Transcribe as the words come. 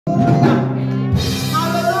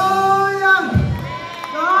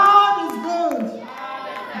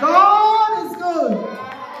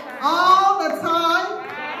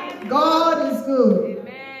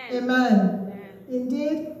Amen.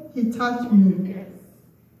 Indeed, he touched me.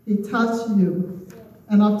 He touched you.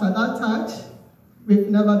 And after that touch, we've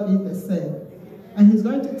never been the same. And he's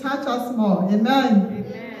going to touch us more. Amen.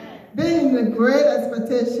 Being in a great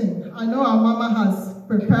expectation, I know our mama has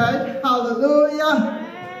prepared. Hallelujah.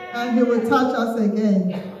 And he will touch us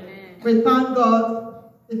again. We thank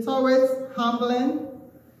God. It's always humbling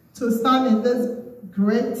to stand in this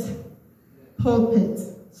great pulpit.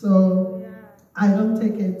 So I don't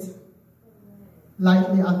take it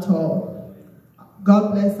lightly at all.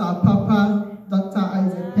 God bless our Papa, Dr.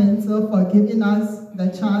 Isaac Pencil, for giving us the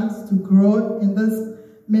chance to grow in this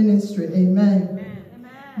ministry. Amen.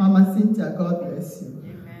 Mama Cynthia, God bless you.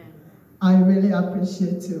 Amen. I really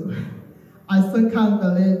appreciate you. I still can't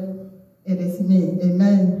believe it is me.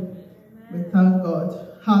 Amen. We thank God.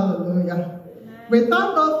 Hallelujah. We thank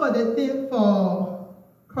God for the theme for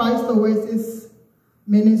Christ Oasis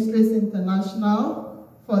Ministries International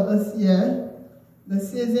for this year, the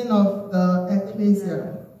season of the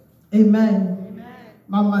Ecclesia. Amen.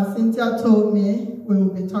 Mama Cynthia told me we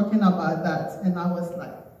will be talking about that, and I was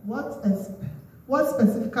like, what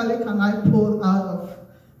specifically can I pull out of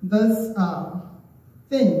this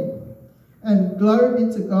thing? And glory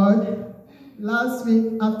be to God. Last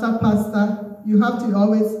week, after Pastor, you have to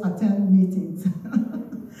always attend meetings.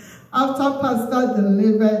 After Pastor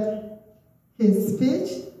delivered his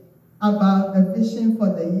speech about the vision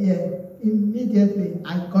for the year, immediately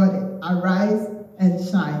I got it. Arise and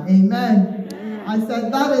shine. Amen. I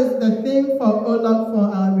said that is the theme for Olaf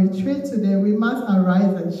for our retreat today. We must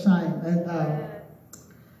arise and shine. And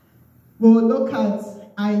we'll look at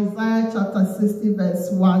Isaiah chapter 60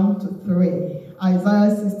 verse 1 to 3.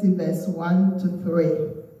 Isaiah 60 verse 1 to 3.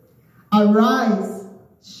 Arise,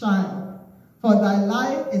 shine, for thy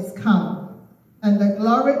light is come, and the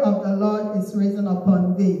glory of the Lord is risen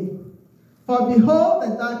upon thee. For behold,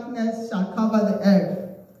 the darkness shall cover the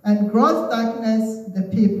earth, and gross darkness the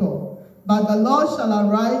people. But the Lord shall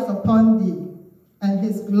arise upon thee, and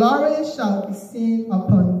his glory shall be seen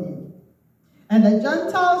upon thee. And the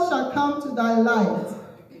Gentiles shall come to thy light,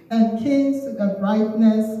 and kings to the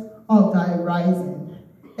brightness of thy rising.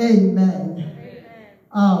 Amen.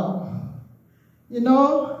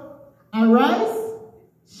 Arise,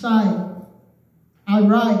 shine.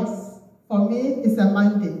 Arise, for me, is a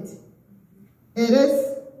mandate. It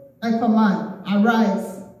is a command.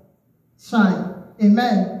 Arise, shine.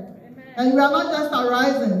 Amen. And you are not just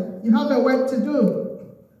arising. You have a work to do.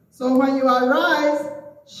 So when you arise,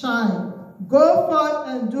 shine. Go forth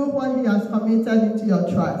and do what he has committed into your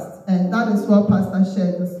trust. And that is what Pastor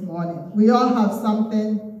shared this morning. We all have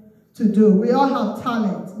something to do. We all have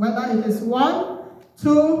talent. Whether it is 1,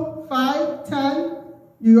 2, 5, 10,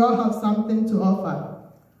 you all have something to offer.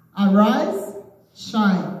 Arise,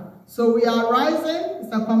 shine. So we are rising.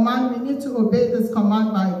 It's a command. We need to obey this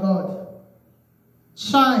command by God.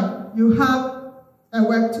 Shine. You have a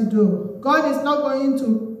work to do. God is not going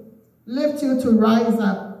to lift you to rise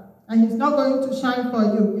up. And he's not going to shine for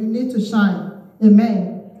you. You need to shine.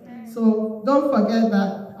 Amen. So don't forget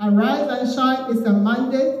that. Arise and shine is a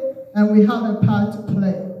mandate, and we have a part to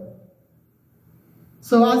play.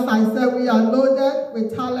 So as I said, we are loaded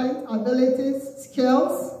with talent, abilities,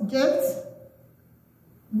 skills, gifts.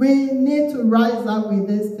 We need to rise up with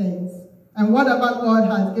these things. And whatever God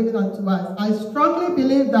has given unto us. I strongly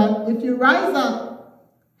believe that if you rise up,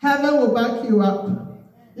 heaven will back you up.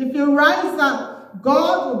 If you rise up,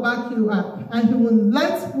 God will back you up. And he will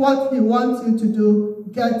let what he wants you to do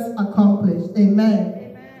get accomplished.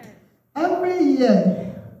 Amen. Every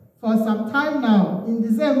year, for some time now, in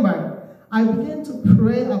December, I begin to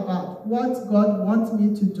pray about what God wants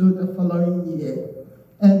me to do the following year.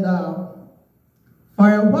 And for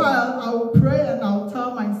a while, I will pray and I'll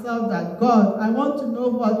tell myself that, God, I want to know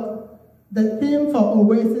what the theme for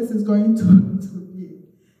Oasis is going to be.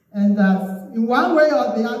 And in one way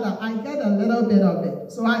or the other, I get a little bit of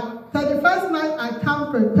it. So 31st night, I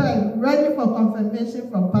come prepared, ready for confirmation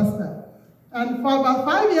from Pastor. And for about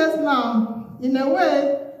 5 years now, in a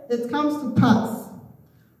way, it comes to pass.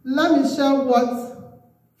 Let me share what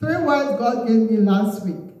 3 words God gave me last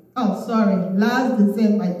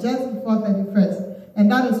December, just before 31st. And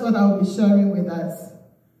that is what I will be sharing with us.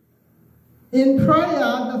 In prayer,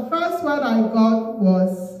 the first word I got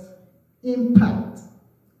was impact.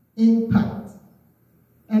 Impact.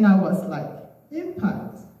 And I was like,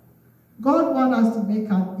 impact? God wants us to make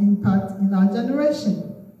an impact in our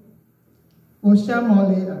generation. We'll share more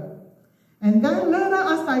later. And then later,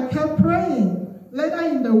 as I kept praying, later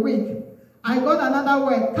in the week, I got another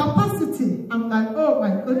word, capacity. I'm like, oh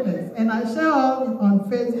my goodness. And I share all it on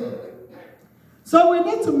Facebook. So we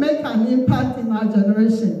need to make an impact in our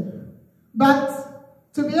generation.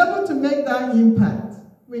 But to be able to make that impact,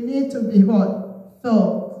 we need to be what?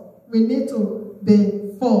 Filled. We need to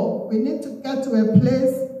be full. We need to get to a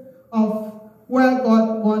place of where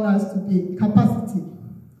God wants us to be, capacity.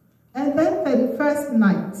 And then the first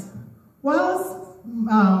night, whilst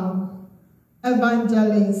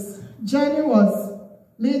Evangelist Jenny was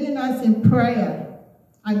leading us in prayer,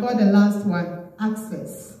 I got the last one,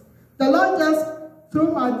 access. The Lord just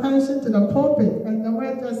threw my attention to the pulpit, and the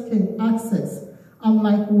word just came, access. I'm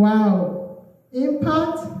like, wow,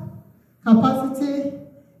 impact, capacity,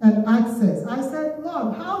 and access. I said,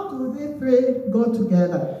 Lord, how do these three go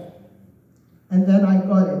together? And then I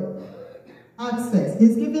got it. Access.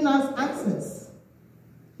 He's giving us access.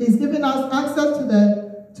 He's giving us access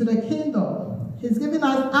to the kingdom. He's giving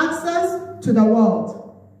us access to the world.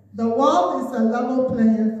 The world is a level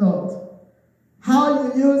playing field. How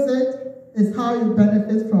you use it is how you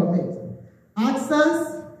benefit from it.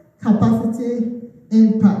 Access, capacity,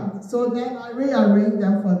 impact. So then I rearranged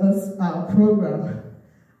them for this program.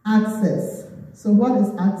 Access. So what is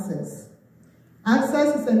access?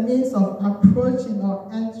 Access is a means of approaching or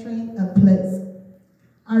entering a place.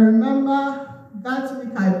 I remember that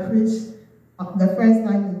week I preached the first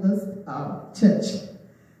time in this church.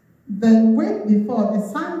 The week before, the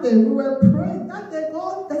Sunday, we were praying that the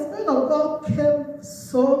Spirit of God came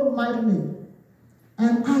so mightily.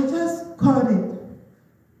 And I just caught it.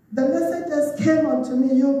 The message just came unto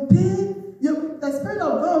me. The Spirit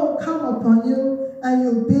of God will come upon you, and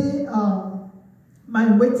you'll be my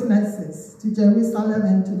witnesses to Jerusalem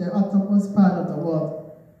and to the uttermost part of the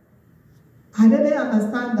world. I didn't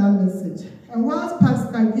understand that message. And whilst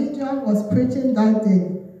Pastor Gideon was preaching that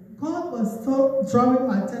day, God was so drawing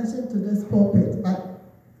my attention to this pulpit, but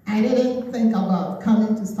I didn't think about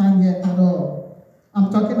coming to stand here at all.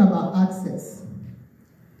 I'm talking about access.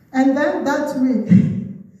 And then that week,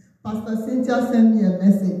 Pastor Cynthia sent me a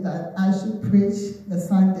message that I should preach the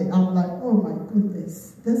Sunday. I'm like, oh my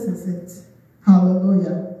goodness, this is it.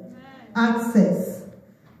 Hallelujah. Amen. Access.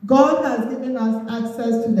 God has given us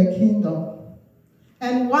access to the kingdom.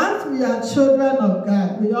 And once we are children of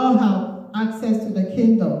God, we all have access to the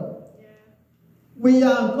kingdom. Yeah. We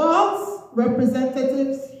are God's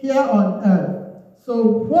representatives here on earth. So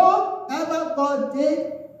whatever God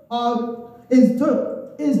did or is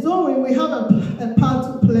doing, we have a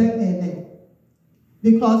part to play in it.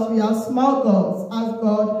 Because we are small gods, as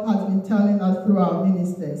God has been telling us through our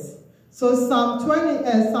ministers. So Psalm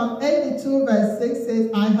 82 verse 6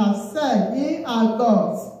 says, I have said, ye are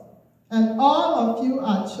gods, and all of you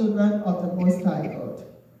are children of the Most High God.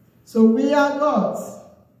 So we are gods.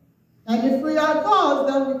 And if we are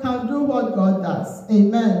gods, then we can do what God does.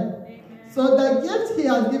 Amen. Amen. So the gifts he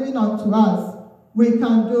has given unto us, we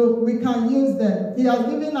can use them. He has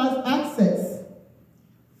given us access.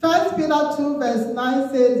 1 Peter 2 verse 9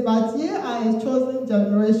 says, but ye are a chosen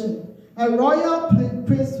generation, a royal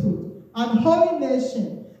priesthood, an holy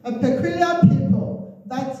nation, a peculiar people,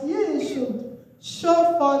 that ye should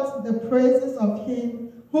show forth the praises of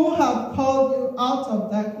him who have called you out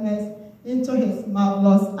of darkness into his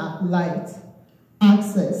marvelous light.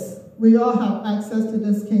 Access. We all have access to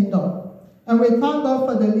this kingdom. And we thank God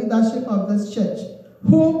for the leadership of this church,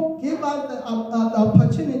 who give us the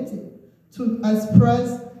opportunity to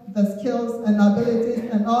express the skills and abilities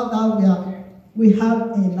and all that we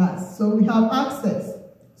have in us. So we have access.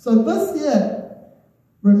 So this year,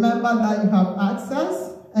 remember that you have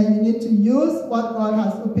access, and you need to use what God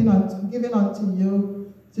has given unto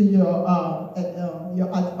you to your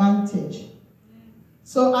advantage.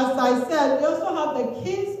 So as I said, we also have the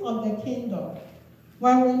keys of the kingdom.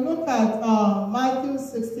 When we look at Matthew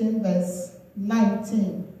 16 verse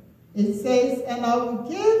 19, it says, and I will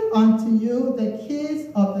give unto you the keys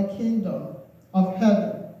of the kingdom of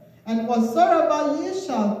heaven. And whatsoever ye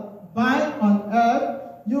shall bind on earth,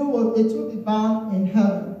 it will be bound in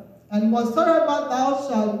heaven. And whatsoever thou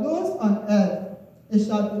shalt loose on earth, it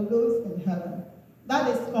shall be loosed in heaven. That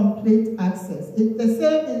is complete access. It's the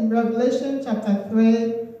same in Revelation chapter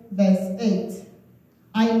 3, verse 8.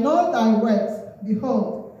 I know thy works.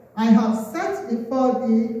 Behold, I have set before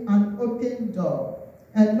thee an open door,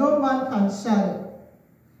 and no man can shut it.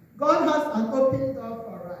 God has an open door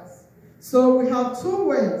for us. So we have two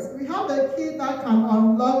ways. We have a key that can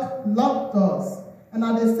unlock locked doors. And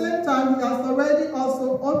at the same time, he has already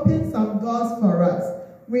also opened some doors for us.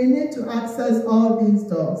 We need to access all these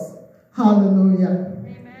doors. Hallelujah.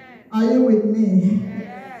 Amen. Are you with me?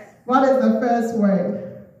 Yes. What is the first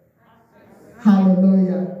word?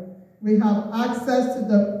 Hallelujah. We have access to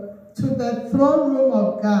the throne room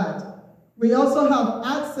of God. We also have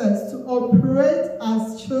access to operate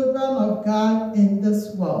as children of God in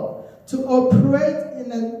this world, to operate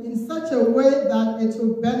in such a way that it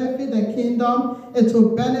will benefit the kingdom, it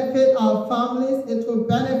will benefit our families, it will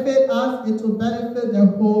benefit us, it will benefit the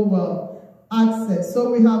whole world. Access.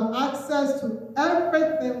 So we have access to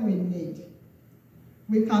everything we need.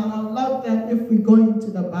 We can unlock them if we go into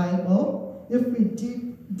the Bible, if we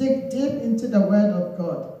dig deep into the Word of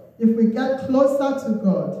God. If we get closer to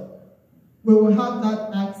God, we will have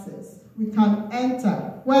that access. We can enter.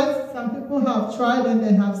 Where some people have tried and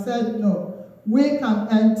they have said no, we can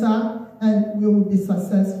enter and we will be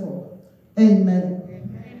successful. Amen.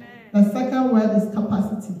 Amen. The second word is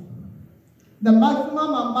capacity. The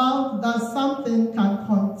maximum amount that something can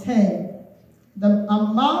contain. The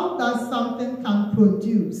amount that something can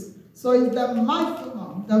produce. So it's the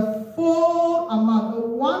maximum, the full amount, the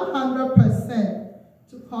 100%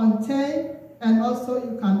 to contain, and also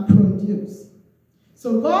you can produce.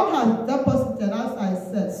 So God has deposited, as I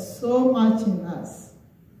said, so much in us.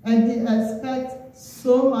 And he expects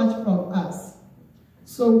so much from us.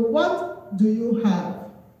 So what do you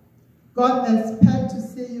have? God expects to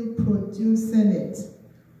see you producing it.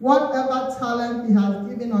 Whatever talent he has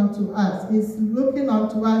given unto us, he's looking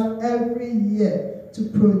unto us every year to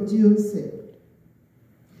produce it.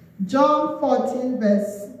 John 14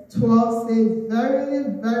 verse 12 says,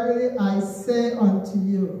 Verily, verily, I say unto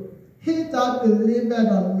you, he that believeth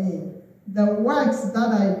on me, the works that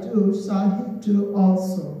I do shall he do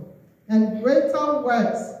also. And greater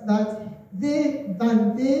works than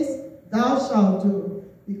these thou shalt do,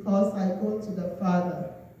 because I go to the Father.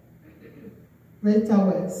 Greater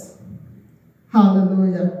works.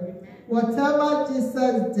 Hallelujah. Whatever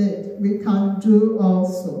Jesus did, we can do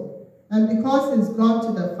also. And because he's gone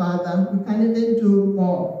to the Father, we can even do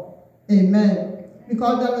more. Amen.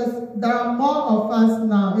 Because there are more of us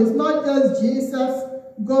now. It's not just Jesus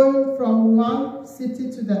going from one city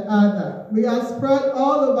to the other. We are spread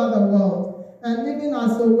all over the world. And even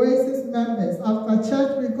as Oasis members, after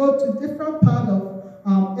church, we go to different parts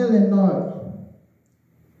of Illinois.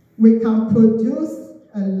 We can produce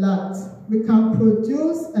a lot. We can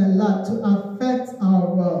produce a lot to affect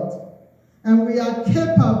our world. And we are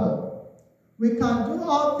capable. We can do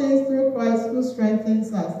all things through Christ who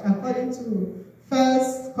strengthens us, according to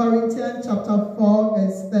 1 Corinthians chapter 4,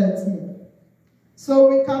 verse 13. So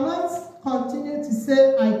we cannot continue to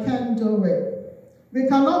say, I can't do it. We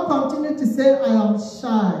cannot continue to say, I am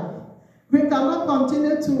shy. We cannot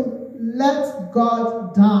continue to let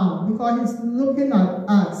God down, because he's looking at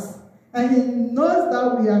us. And he knows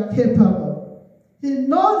that we are capable. He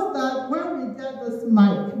knows that when we get this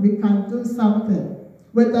mic, we can do something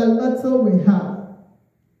with the little we have.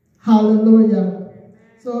 Hallelujah.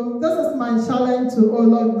 So this is my challenge to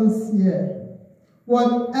all of this year.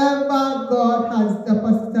 Whatever God has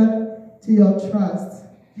deposited to your trust,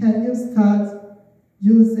 can you start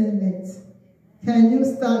using it? Can you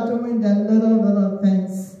start doing the little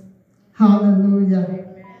things?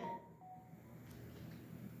 Hallelujah.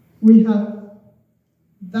 We have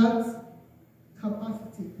that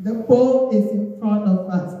capacity. The bowl is in front of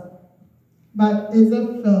us. But is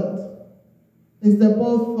it filled? Is the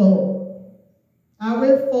bowl full? Are we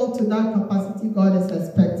full to that capacity God is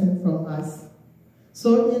expecting from us?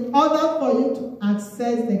 So in order for you to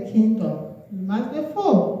access the kingdom, you must be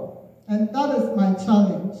full. And that is my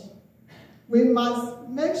challenge. We must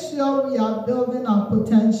make sure we are building our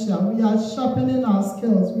potential. We are sharpening our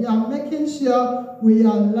skills. We are making sure we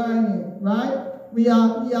are learning, right? We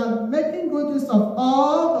are making good use of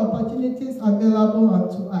all the opportunities available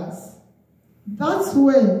unto us. That's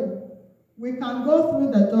way we can go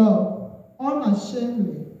through the door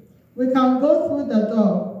unashamedly. We can go through the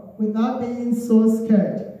door without being so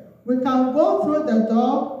scared. We can go through the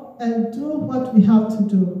door and do what we have to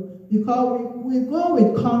do, because we go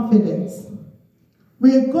with confidence.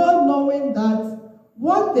 We go knowing that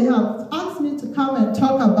what they have asked me to come and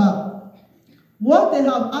talk about, what they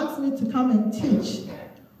have asked me to come and teach,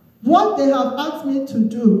 what they have asked me to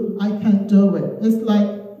do, I can do it. It's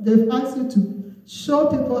like they've asked you to show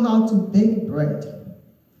people how to bake bread.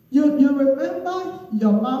 You remember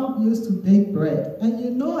your mom used to bake bread, and you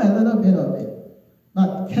know a little bit of it.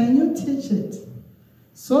 But can you teach it?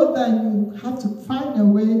 So that you have to find a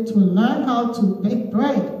way to learn how to bake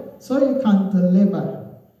bread so you can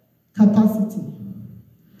deliver. Capacity.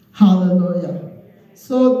 Hallelujah.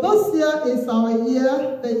 So this year is our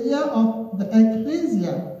year, the year of the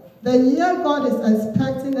ecclesia. The year God is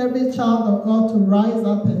expecting every child of God to rise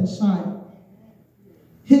up and shine.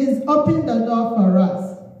 He's opened the door for us.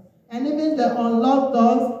 And even the unlocked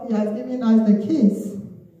doors, he has given us the keys.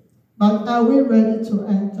 But are we ready to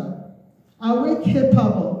enter? Are we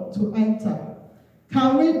capable to enter?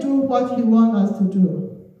 Can we do what he wants us to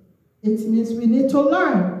do? It means we need to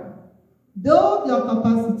learn. Build your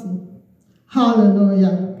capacity.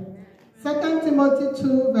 Hallelujah. 2 Timothy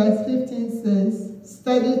 2 verse 15 says,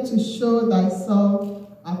 study to show thyself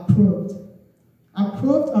approved.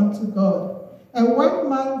 Approved unto God. A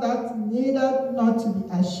workman that needed not to be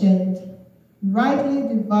ashamed,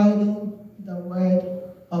 rightly dividing the word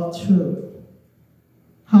of truth.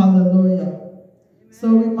 Hallelujah.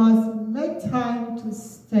 So we must make time to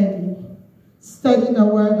study the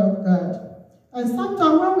word of God. And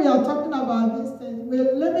sometimes when we are talking about these things, we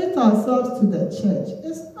limit ourselves to the church.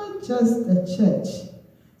 It's not just the church.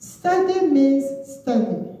 Study means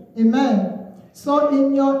study. Amen. So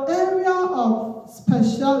in your area of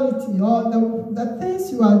specialty, or the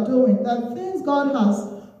things you are doing, the things God has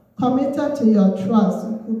committed to your trust,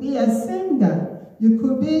 you could be a singer, you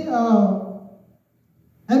could be a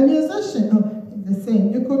musician, the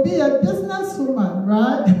same. You could be a businesswoman,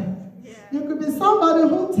 right? You could be somebody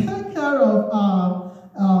who takes care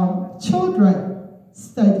of children.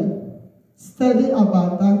 Study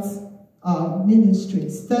about that ministry.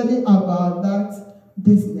 Study about that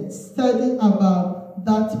business. Study about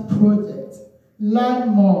that project. Learn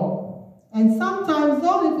more. And sometimes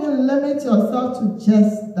don't even limit yourself to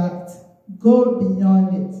just that. Go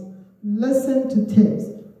beyond it. Listen to tapes.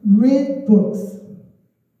 Read books.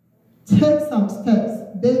 Take some steps,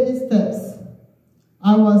 baby steps.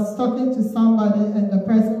 I was talking to somebody and the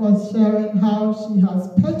person was sharing how she has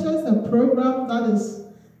purchased a program that is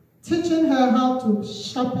teaching her how to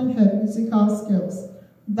sharpen her musical skills.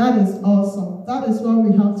 That is awesome. That is what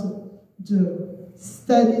we have to do.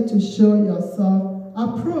 Study to show yourself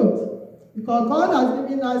approved. Because God has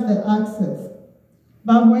given us the access.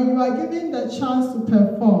 But when you are given the chance to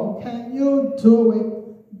perform, can you do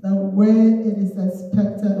it the way it is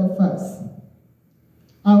expected of us?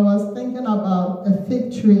 I was thinking about the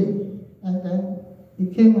fig tree, and then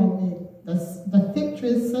it came on me, the fig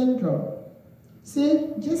tree syndrome.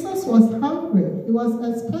 See, Jesus was hungry. He was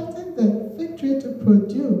expecting the fig tree to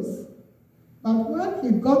produce. But when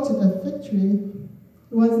he got to the fig tree,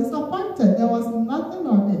 he was disappointed. There was nothing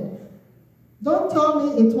on it. Don't tell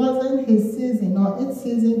me it wasn't his season or its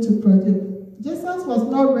season to produce. Jesus was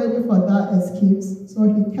not ready for that excuse, so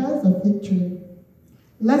he cursed the fig tree.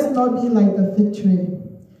 Let's not be like the fig tree.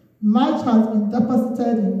 Much has been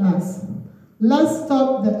deposited in us. Let's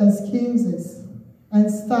stop the excuses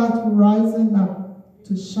and start rising up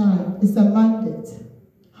to shine. It's a mandate.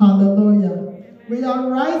 Hallelujah. We are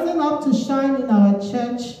rising up to shine in our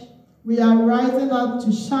church. We are rising up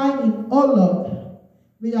to shine in Olog.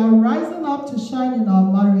 We are rising up to shine in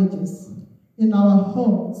our marriages, in our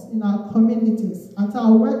homes, in our communities, at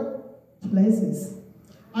our workplaces.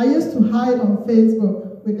 I used to hide on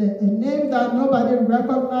Facebook with a name that nobody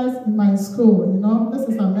recognized in my school. You know, this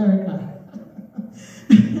is America.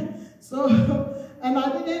 And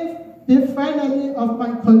I didn't befriend any of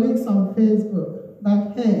my colleagues on Facebook.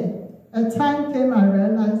 But hey, a time came I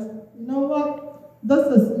realized, you know what? This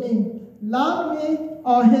is me. Love me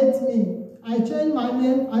or hate me. I changed my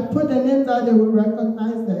name. I put a name that they would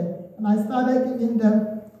recognize there. And I started giving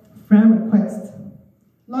them friend requests.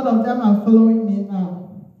 A lot of them are following me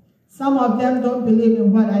now. Some of them don't believe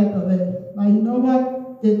in what I believe. But you know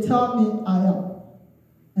what? They tell me I am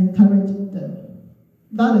encouraging them.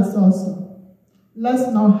 That is awesome.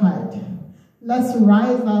 Let's not hide. Let's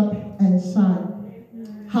rise up and shine.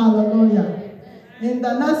 Hallelujah. In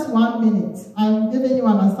the next 1 minute, I'm giving you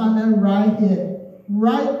an assignment right here.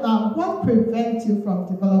 Write down what prevents you from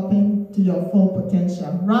developing to your full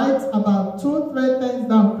potential. Write about 2-3 things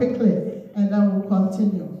down quickly, and then we'll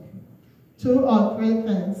continue. 2 or 3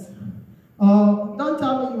 things. Don't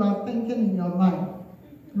tell me you are thinking in your mind.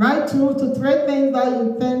 Write 2 to 3 things that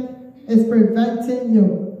you think is preventing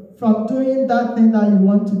you from doing that thing that you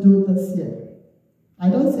want to do this year. I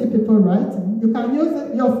don't see people writing. You can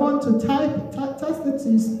use your phone to text it to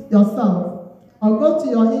yourself, or go to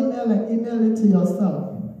your email and email it to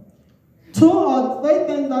yourself. 2 or 3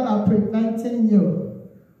 things that are preventing you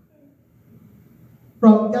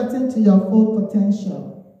from getting to your full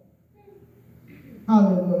potential.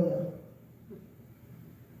 Hallelujah.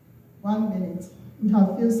 1 minute. We have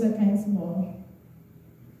a few seconds more.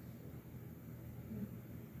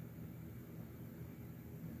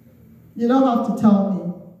 You don't have to tell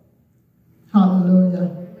me.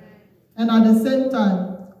 Hallelujah. And at the same time,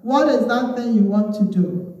 what is that thing you want to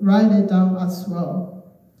do? Write it down as well.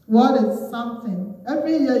 What is something?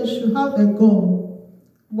 Every year you should have a goal.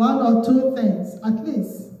 1 or 2 things, at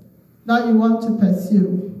least, that you want to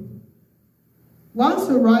pursue. Once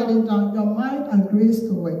you write it down, your mind agrees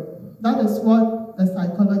to it. That is what the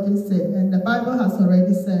psychologists say, and the Bible has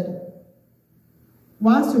already said it.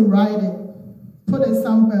 Once you write it, put it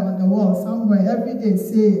somewhere on the wall, somewhere, every day,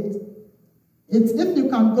 say it. If you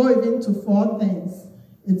can go even to 4 things,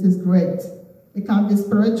 it is great. It can be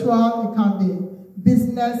spiritual, it can be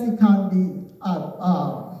business, it can be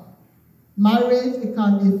marriage, it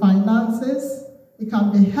can be finances, it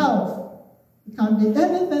can be health, it can be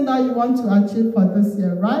anything that you want to achieve for this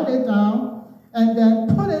year. Write it down and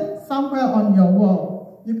then put it somewhere on your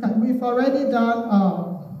wall. We've already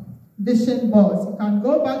done vision boards. You can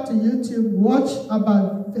go back to YouTube, watch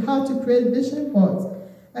about how to create vision boards,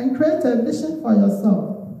 and create a vision for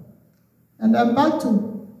yourself. And then back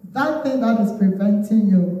to that thing that is preventing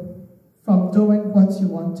you from doing what you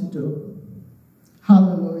want to do.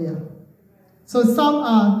 Hallelujah. So some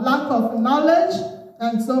are lack of knowledge,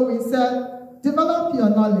 and so we said, develop your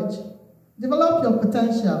knowledge, develop your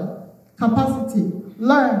potential, capacity,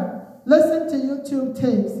 learn, listen to YouTube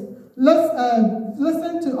tapes,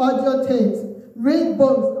 listen to audio tapes, read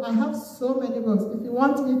books. I have so many books. If you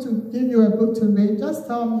want me to give you a book to read, just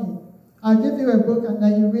tell me. I'll give you a book and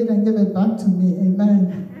then you read and give it back to me.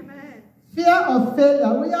 Amen. Amen. Fear of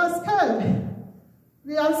failure. We are scared.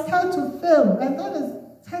 We are scared to fail, and that is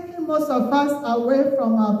taking most of us away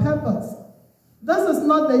from our purpose. This is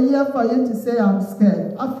not the year for you to say, I'm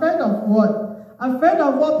scared. Afraid of what? Afraid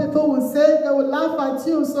of what people will say. They will laugh at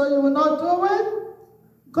you, so you will not do it.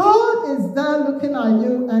 God is there looking at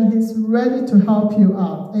you, and he's ready to help you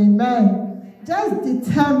out. Amen. Just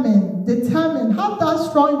determine. Have that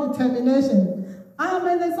strong determination. I am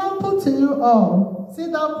an example to you all. See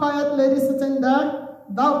that quiet lady sitting there?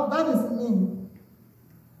 That is me.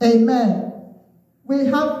 Amen. We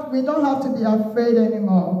don't have to be afraid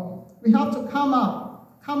anymore. We have to come out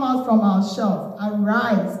from our shelf,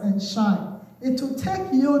 arise and shine. It will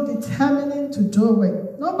take you determining to do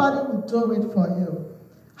it. Nobody will do it for you.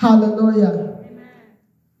 Hallelujah. Amen.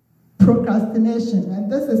 Procrastination,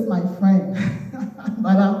 and this is my friend,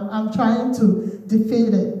 but I'm trying to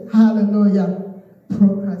defeat it. Hallelujah.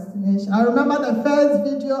 Procrastination. I remember the first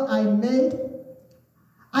video I made.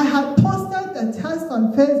 I had posted the test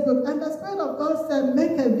on Facebook, and the Spirit of God said,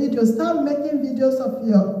 make a video. Start making videos of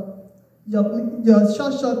your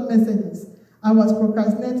short messages. I was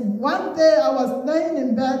procrastinating. One day I was laying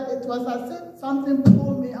in bed. It was as if something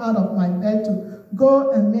pulled me out of my bed to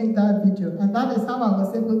go and make that video. And that is how I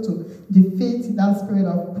was able to defeat that spirit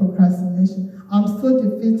of procrastination. I'm still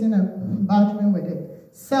defeating and battling with it.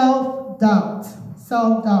 Self-doubt.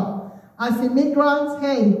 As immigrants,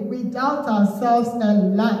 hey, we doubt ourselves a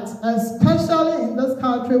lot, especially in this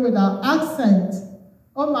country with our accent.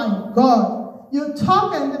 Oh my God. You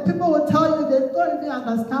talk and the people will tell you they don't even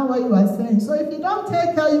understand what you are saying. So if you don't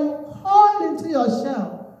take care, you fall into your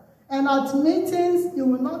shell. And at meetings, you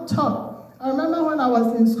will not talk. I remember when I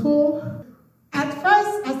was in school, at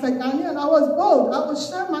first, as a Ghanaian, I was bold. I would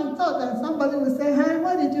share my thoughts and somebody would say, hey,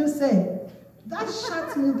 what did you say? That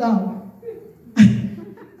shut me down.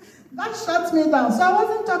 That shut me down. So I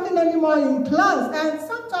wasn't talking anymore in class. And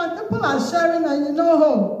sometimes people are sharing and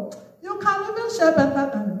you can even share better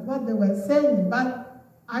than what they were saying. But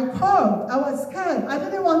I called. I was scared. I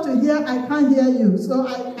didn't want to hear, I can't hear you. So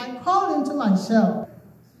I called into my shell.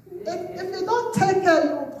 If you don't take care,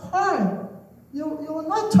 you will call. You will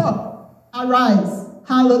not talk. Arise.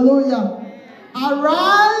 Hallelujah.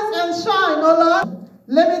 Arise and shine, O Lord.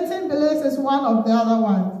 Limiting beliefs is one of the other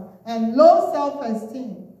ones. And low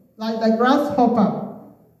self-esteem. Like the grasshopper.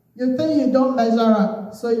 You think you don't measure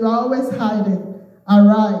up, so you are always hiding.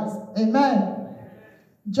 Arise. Amen.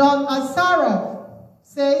 John Assaraf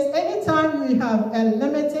says, anytime you have a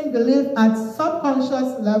limiting belief at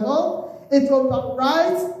subconscious level, it will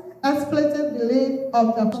rise explicit belief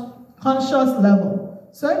of the conscious level.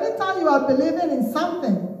 So anytime you are believing in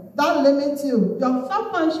something that limits you, your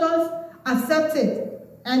subconscious accepts it,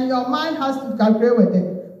 and your mind has to agree with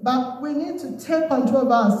it. But we need to take control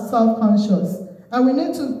of our self-conscious. And we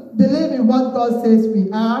need to believe in what God says we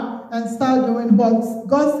are and start doing what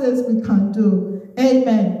God says we can do.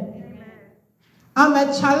 Amen. I'm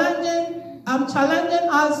challenging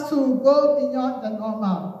us to go beyond the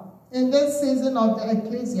normal in this season of the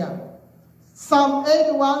Ecclesia. Psalm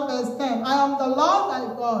 81 verse 10. I am the Lord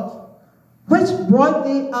thy God, which brought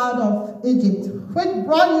thee out of Egypt, which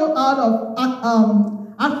brought you out of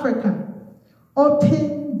Africa.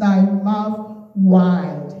 Open thy mouth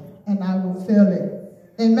wide, and I will fill it.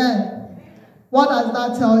 Amen. What does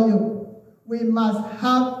that tell you? We must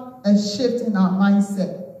have a shift in our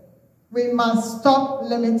mindset. We must stop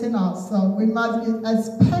limiting ourselves. We must be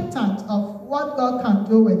expectant of what God can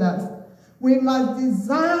do with us. We must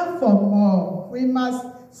desire for more. We must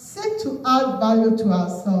seek to add value to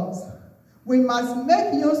ourselves. We must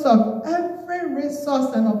make use of every many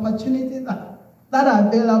resources and opportunities that are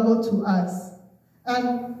available to us.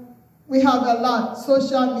 And we have a lot.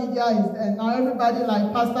 Social media is there. Now everybody,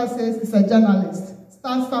 like Pastor says, is a journalist.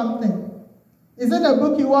 Start something. Is it a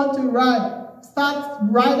book you want to write? Start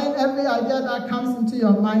writing every idea that comes into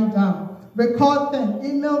your mind down. Record things.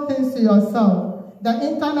 Email things to yourself. The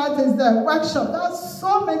internet is there. Workshop. There are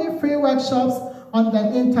so many free workshops on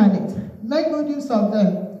the internet. Make good use of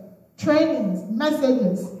them. Trainings,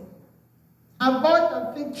 messages. Avoid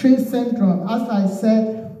the fig tree syndrome, as I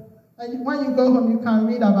said. And when you go home, you can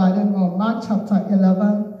read about it more. Mark chapter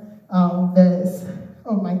 11, verse.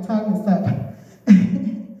 Oh, my time is up.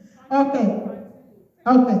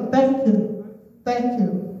 Okay, thank you. Thank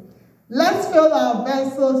you. Let's fill our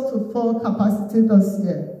vessels to full capacity this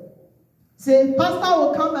year. See, Pastor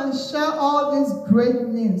will come and share all these great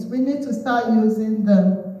names. We need to start using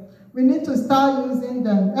them. We need to start using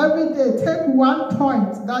them. Every day, take one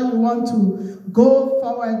point that you want to go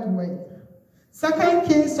forward with. 2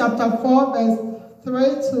 Kings chapter 4, verse 3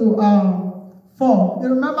 to 4. You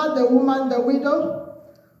remember the woman, the widow,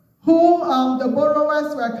 who the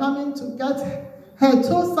borrowers were coming to get her 2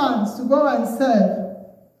 sons to go and serve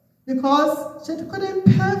because she couldn't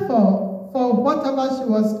pay for whatever she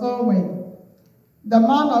was owing. The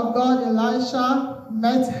man of God, Elisha,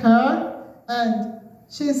 met her, and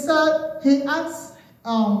he asked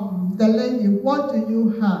the lady, what do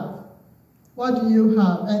you have? What do you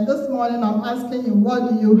have? And this morning I'm asking you,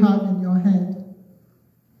 what do you have in your hand?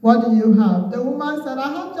 What do you have? The woman said,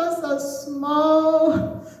 I have just a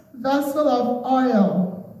small vessel of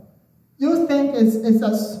oil. You think it's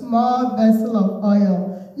a small vessel of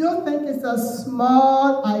oil. You think it's a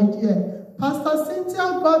small idea. Pastor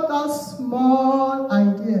Cynthia got that small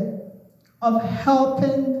idea of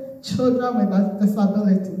helping children with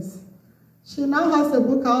disabilities. She now has a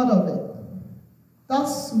book out of it. That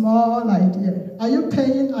small idea. Are you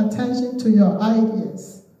paying attention to your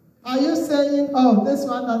ideas? Are you saying, oh, this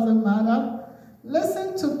one doesn't matter?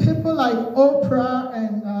 Listen to people like Oprah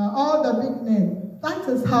and all the big names. That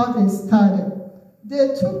is how they started.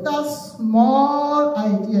 They took that small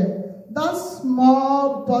idea, that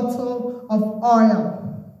small bottle of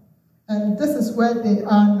oil, and this is where they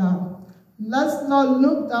are now. Let's not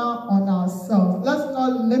look down on ourselves. Let's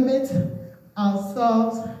not limit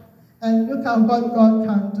ourselves and look at what God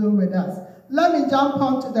can do with us. Let me jump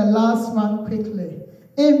on to the last one quickly.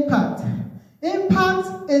 Impact.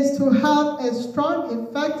 Impact is to have a strong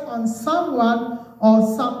effect on someone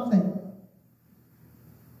or something.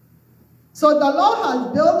 So the Lord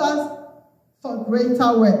has built us for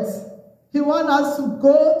greater works. He wants us to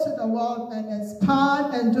go to the world and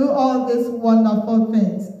expand and do all these wonderful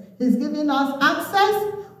things. He's giving us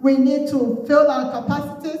access. We need to fill our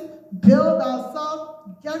capacities, build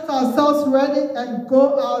ourselves, get ourselves ready, and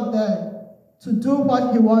go out there to do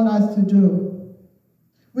what He wants us to do.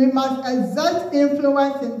 We must exert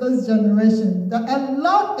influence in this generation. A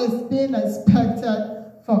lot is being expected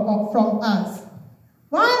from us.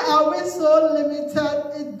 Why are we so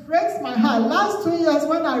limited? It breaks my heart. Last 2 years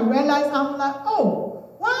when I realized, I'm like,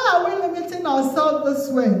 oh, why are we limiting ourselves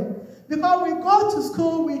this way? Because we go to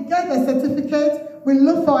school, we get a certificate, we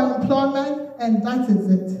look for employment, and that is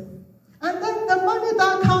it. And then the money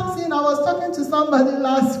that comes in, I was talking to somebody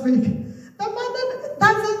last week, the money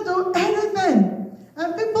doesn't do anything.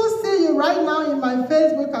 And people see you right now in my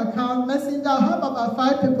Facebook account, Messenger, I have about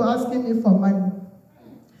 5 people asking me for money.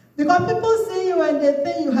 Because people see you and they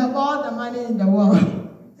think you have all the money in the world.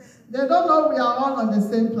 They don't know we are all on the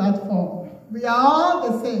same platform. We are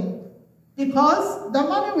all the same. Because the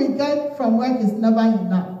money we get from work is never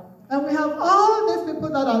enough. And we have all these people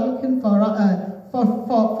that are looking for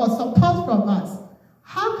support from us.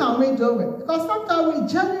 How can we do it? Because sometimes we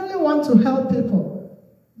genuinely want to help people.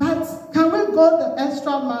 But can we go the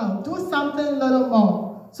extra mile, do something a little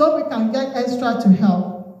more, so we can get extra to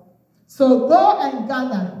help? So go and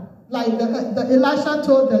gather. Like the Elisha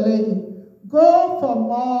told the lady, go for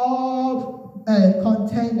more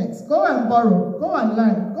containers. Go and borrow. Go and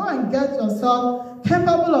learn. Go and get yourself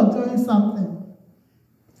capable of doing something.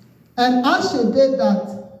 And as she did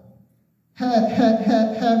that,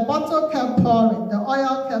 her bottle kept pouring. The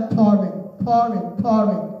oil kept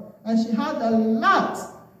pouring. And she had a lot.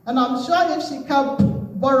 And I'm sure if she kept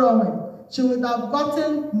borrowing, she would have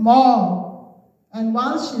gotten more. And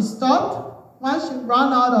once she stopped, once she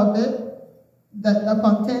ran out of it, the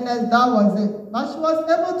containers, that was it. But she was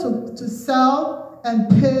able to sell and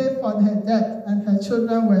pay for her debt, and her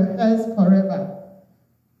children were hers forever.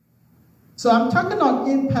 So I'm talking on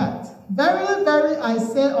impact. Very, very, I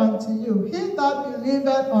say unto you, he that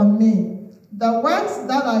believeth on me, the works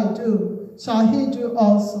that I do, shall he do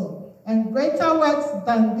also. And greater works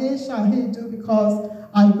than these shall he do, because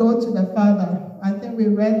I go to the Father. I think we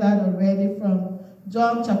read that already from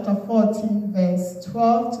John chapter 14, verse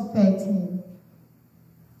 12 to 13.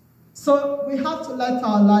 So we have to let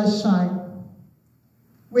our light shine.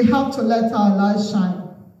 We have to let our light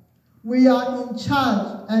shine. We are in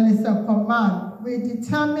charge, and it's a command. We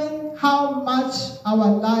determine how much our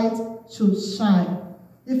light should shine.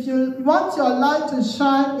 If you want your light to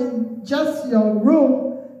shine in just your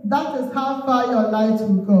room, that is how far your light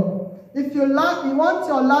will go. If you want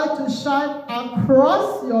your light to shine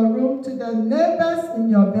across your room, to the neighbors in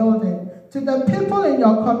your building, to the people in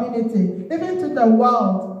your community, even to the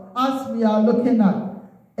world, as we are looking at,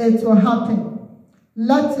 it will happen.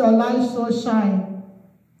 Let your light so shine.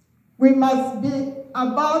 We must be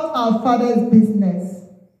about our Father's business.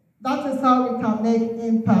 That is how we can make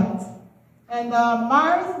impact. And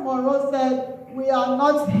Myles Munroe said, we are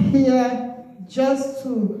not here just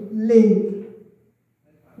to live.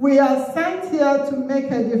 We are sent here to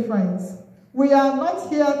make a difference. We are not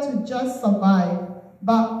here to just survive,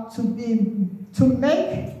 but to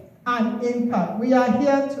make an impact. We are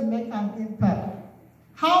here to make an impact.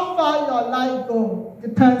 How far your light goes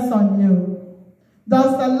depends on you. There's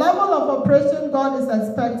a level of operation God is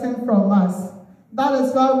expecting from us. That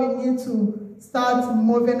is why we need to start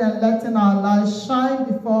moving and letting our light shine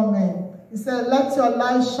before men. He said, let your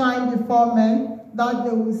light shine before men, that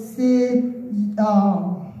they will see,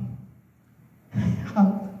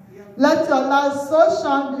 let your light so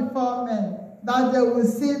shine before men, that they will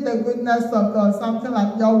see the goodness of God. Something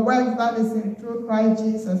like your work that is in through Christ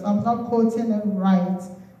Jesus. I'm not quoting it right.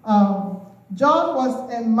 John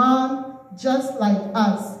was a man just like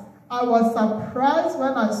us. I was surprised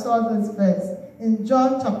when I saw this verse in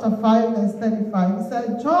John chapter 5, verse 35. He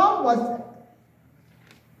said, John was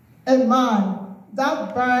a man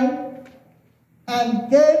that burned and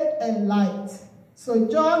gave a light. So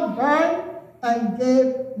John burned and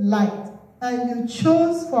gave light. And you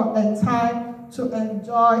choose for a time to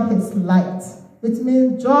enjoy his light. It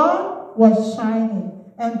means John was shining,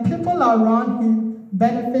 and people around him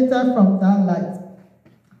benefited from that light.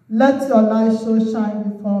 Let your light so shine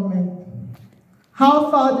before men.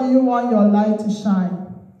 How far do you want your light to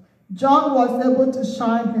shine? John was able to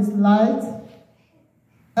shine his light,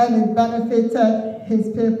 and it benefited his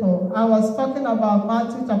people. I was talking about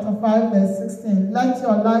Matthew chapter 5, verse 16. Let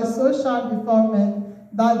your light so shine before men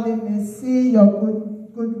that they may see your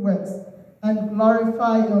good works and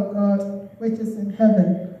glorify your God which is in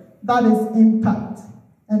heaven. That is impact.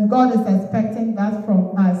 And God is expecting that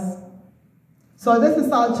from us. So this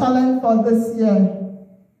is our challenge for this year.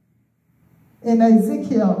 In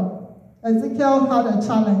Ezekiel had a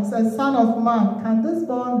challenge. Said, Son of man, can this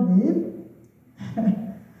bone live?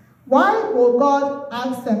 Why will God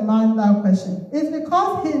ask a man that question? It's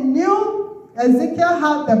because he knew Ezekiel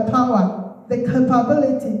had the power, the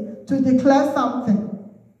capability to declare something.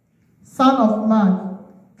 Son of man,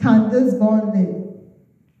 can this bone live?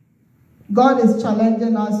 God is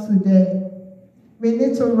challenging us today. We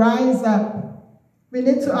need to rise up. We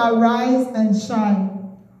need to arise and shine.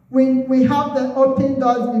 We have the open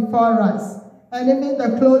doors before us. And even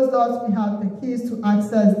the closed doors, we have the keys to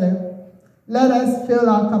access them. Let us fill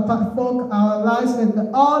our lives with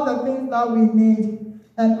all the things that we need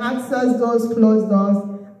and access those closed doors,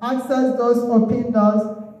 access those open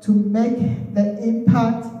doors to make the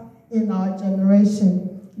impact in our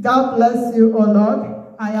generation. God bless you, O Lord.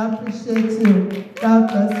 I appreciate you. God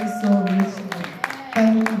bless you so much.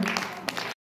 Thank you.